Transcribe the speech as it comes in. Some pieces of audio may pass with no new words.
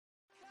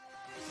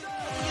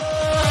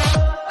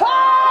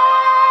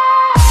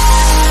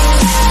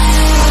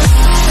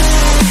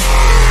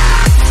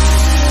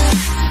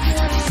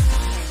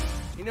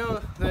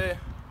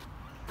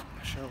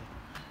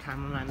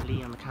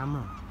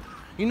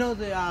You know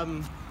the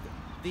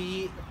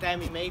den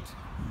we made?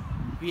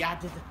 We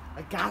added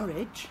a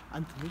garage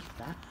underneath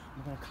that.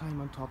 I'm gonna climb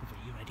on top of it.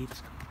 You ready?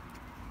 Let's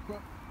go.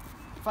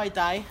 If I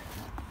die,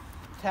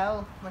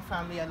 tell my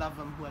family I love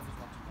them, whoever's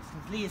watching this.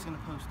 Because Lee is gonna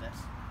post this,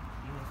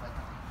 even if I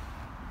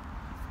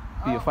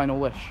die. Be your final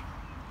wish.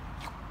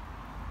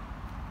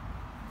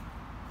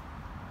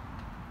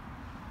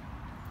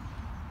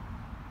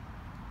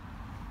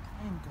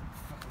 I am gonna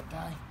fucking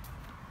die.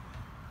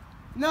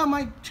 No,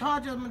 my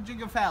charger and my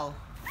jigger fell.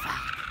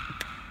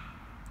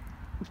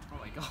 Oh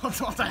my god,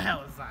 what the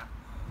hell is that?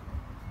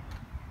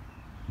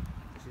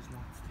 This is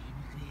not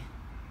stable.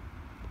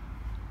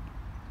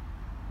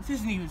 This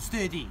isn't even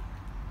sturdy.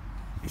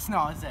 It's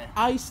not, is it?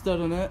 I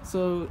stood on it,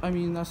 so I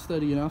mean that's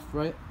sturdy enough,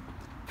 right?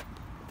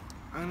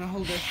 I'm gonna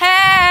hold it.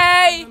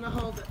 Hey! I'm gonna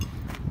hold it.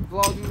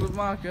 Vlogging with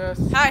Marcus.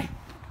 Hi.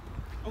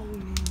 Oh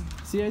no.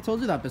 See, I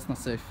told you that bit's not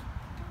safe.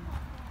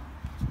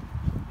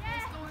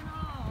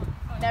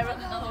 There is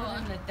another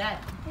one in the den.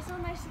 It's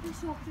not nice to be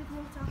soaked with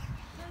water.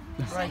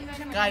 Right,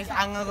 guys,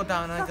 I'm gonna go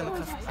down and I'm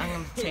gonna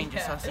change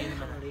this. I'll see you in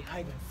a minute.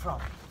 Hiding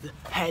from the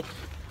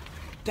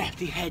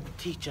deputy head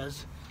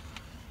teachers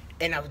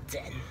in our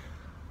den.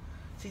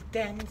 See,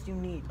 dens you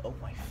need. Oh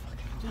my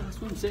fucking. Yeah,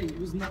 that's what I'm saying. He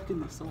was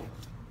knocking this off.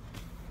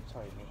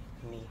 Sorry,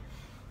 me.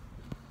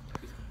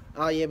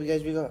 Oh yeah,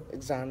 because we got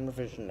exam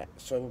revision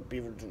next, so I won't be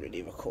able to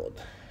really record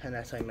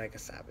unless I'm like a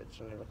savage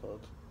and I record.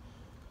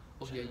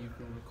 Oh yeah, you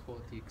can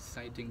record the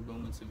exciting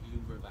moments of you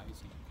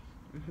revising.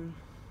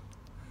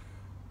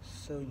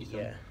 So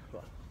yeah,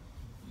 what?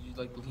 You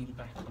like lean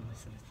back and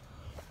listen.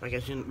 I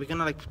guess we're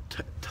gonna like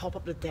top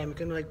up the den. We're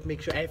gonna like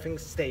make sure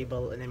everything's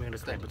stable, and then we're gonna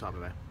climb on top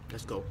of it.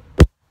 Let's go.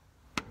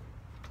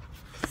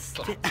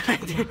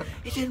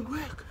 It didn't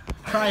work.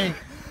 Trying.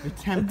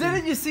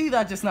 Didn't you see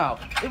that just now?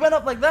 It went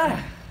up like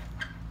that.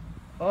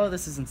 Oh,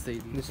 this isn't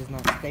steady. This is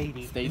not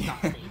steady. Steady. Not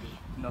steady.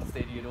 Not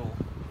steady at all.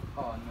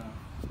 Oh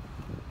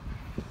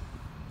no.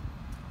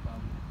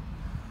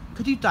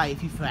 Could you die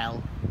if you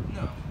fell?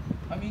 No.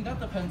 I mean, that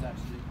depends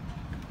actually.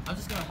 I'm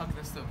just gonna hug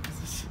this though, because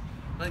it's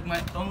like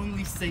my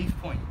only safe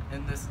point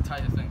in this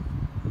entire thing.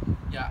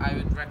 Yeah, I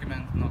would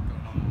recommend not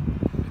going on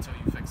until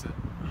you fix it.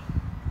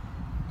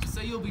 Just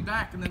say you'll be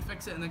back and then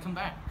fix it and then come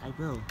back. I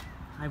will.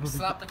 I will.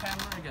 Slap the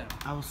camera again.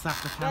 I will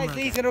slap the camera. Guys,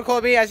 Lee's gonna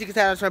record me. As you can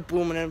tell, it's like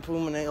booming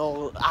and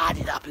all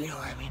added up. You know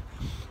what I mean?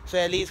 So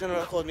yeah, Lee's gonna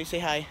record me. Say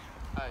hi.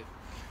 Hi.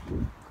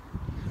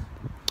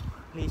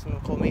 Lee's gonna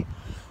record me,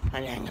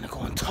 and then I'm gonna go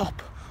on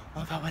top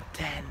of our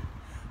den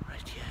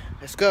right here.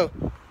 Let's go.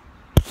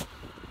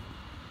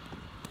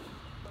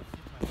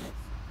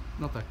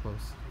 Not that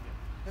close.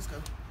 Let's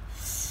go.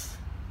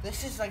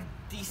 This is like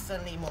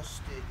decently more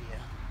sturdier.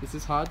 This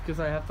is hard because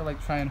I have to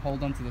like try and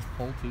hold onto this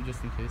pole too,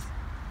 just in case.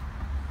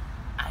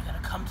 I gotta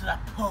come to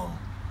that pole.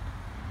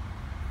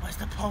 Where's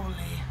the pole,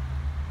 Lee?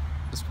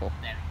 This pole.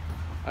 There.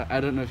 I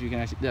don't know if you can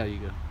actually. There you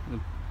go. The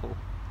pole.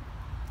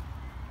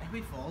 If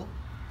we fall,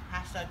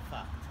 hashtag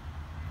fucked.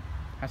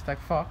 Hashtag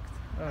fucked.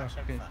 Oh,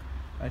 Hashtag okay. fucked.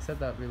 I said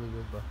that really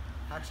weird, but.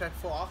 Hashtag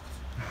fucked.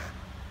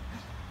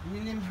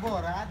 Minim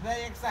Borat,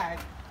 very excited.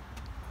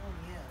 Oh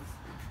yes.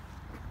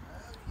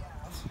 Oh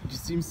yes. You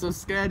seem so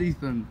scared,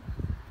 Ethan.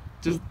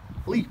 Just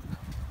leap.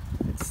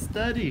 It's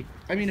steady.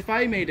 I mean, if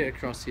I made it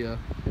across here,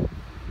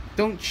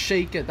 don't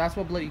shake it. That's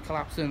what bloody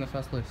collapsed in the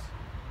first place.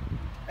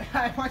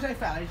 Once I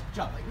fell, I just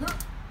jumped like.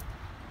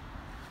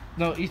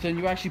 No, Ethan,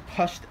 you actually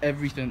pushed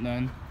everything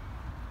then.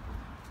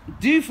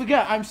 Do you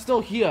forget I'm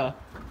still here?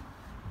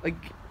 Like,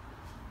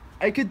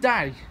 I could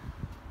die.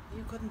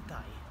 You couldn't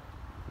die.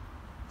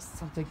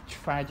 Something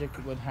tragic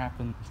would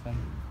happen then.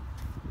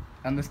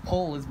 And this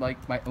pole is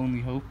like my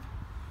only hope.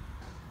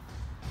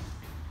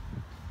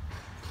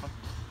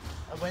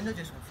 A window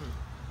just went through.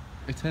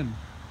 It's him.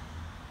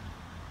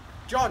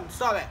 John,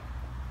 stop it.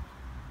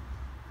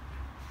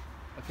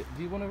 Okay,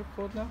 do you want to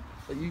record now?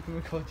 Like you can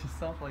record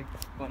yourself, like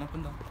going up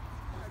and down.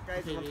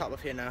 Guys, we're on top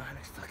of here now, and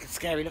it's fucking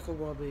scary. Look how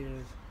wobbly it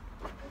is.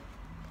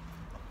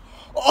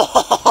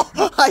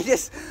 Oh, I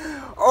just.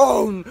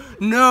 Oh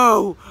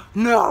no,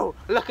 no!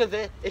 Look at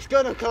this. It's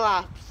gonna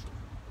collapse.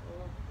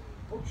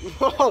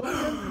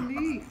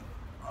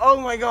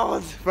 Oh my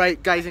god!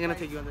 Right, guys, I'm gonna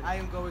take you on. I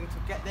am going to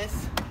get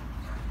this.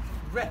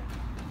 Rip,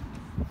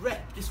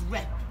 just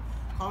rip.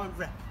 Comment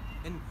rip.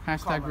 In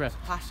Hashtag comments. rip.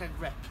 Hashtag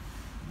rip.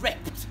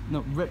 Ripped.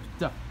 No,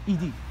 ripped up.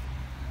 ED.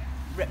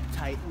 Rip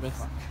tight.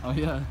 Yes. Oh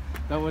yeah,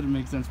 that wouldn't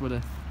make sense, would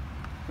it?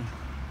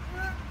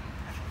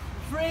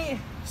 3.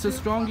 So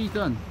strong,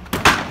 Ethan.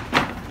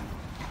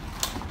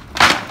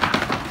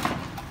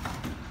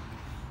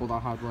 All that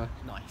hard work.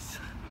 Nice.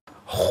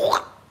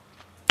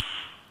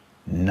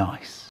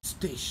 Nice.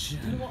 Station.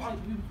 You know what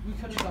we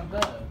could have done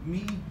better?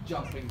 Me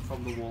jumping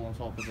from the wall on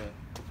top of it.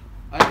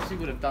 I actually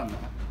would have done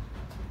that.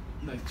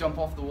 Like jump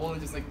off the wall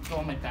and just like go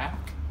on my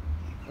back.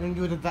 And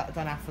you would have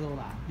done after all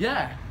that.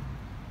 Yeah.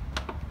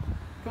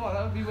 Come on,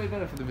 that would be way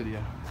better for the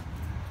video.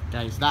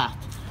 Guys, that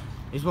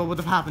is what would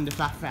have happened if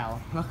that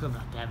fell. Look at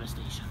that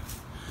devastation.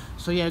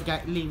 So yeah,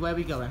 Lee, where are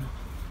we going?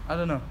 I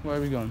don't know. Where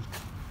are we going?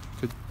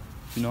 Could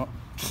you not?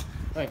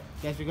 Right,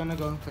 guys, we're gonna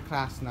go to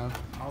class now.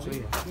 Are So, we?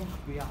 yeah,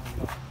 we are.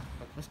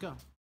 Let's go.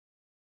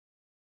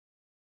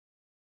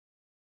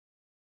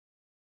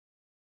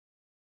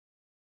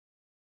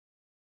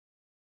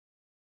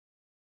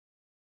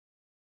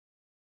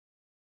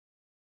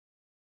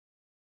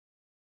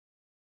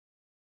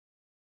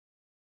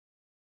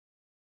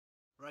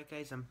 Right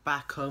guys, I'm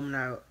back home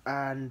now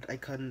and I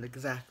couldn't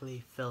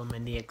exactly film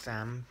in the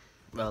exam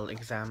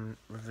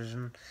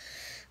revision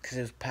because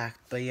it was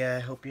packed, but yeah, I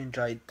hope you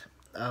enjoyed.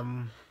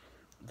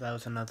 That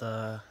was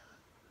another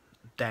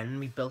den.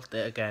 We built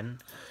it again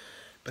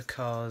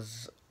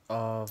because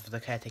of the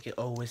caretaker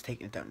always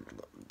taking it down.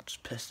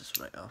 Just pissed us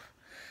right off.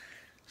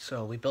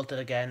 So we built it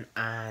again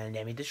and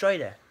then we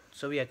destroyed it.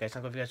 So yeah guys,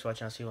 thank you guys for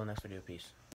watching. I'll see you all next video. Peace.